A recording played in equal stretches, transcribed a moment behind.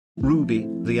Ruby,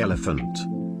 the elephant.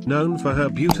 Known for her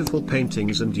beautiful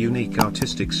paintings and unique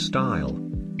artistic style,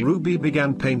 Ruby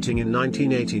began painting in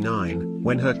 1989,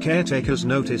 when her caretakers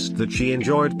noticed that she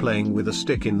enjoyed playing with a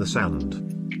stick in the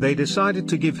sand. They decided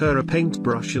to give her a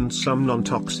paintbrush and some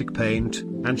non-toxic paint,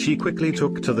 and she quickly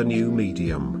took to the new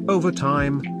medium. Over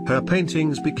time, her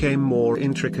paintings became more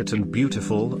intricate and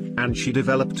beautiful, and she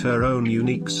developed her own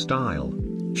unique style.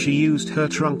 She used her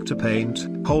trunk to paint,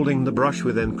 holding the brush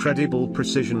with incredible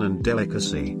precision and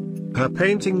delicacy. Her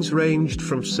paintings ranged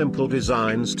from simple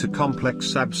designs to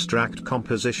complex abstract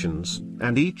compositions,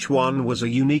 and each one was a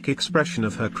unique expression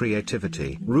of her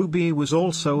creativity. Ruby was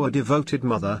also a devoted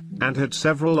mother, and had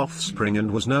several offspring and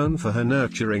was known for her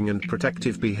nurturing and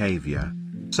protective behavior.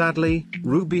 Sadly,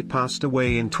 Ruby passed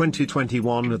away in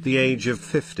 2021 at the age of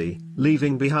 50,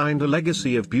 leaving behind a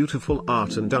legacy of beautiful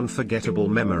art and unforgettable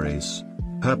memories.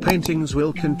 Her paintings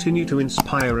will continue to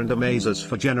inspire and amaze us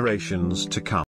for generations to come.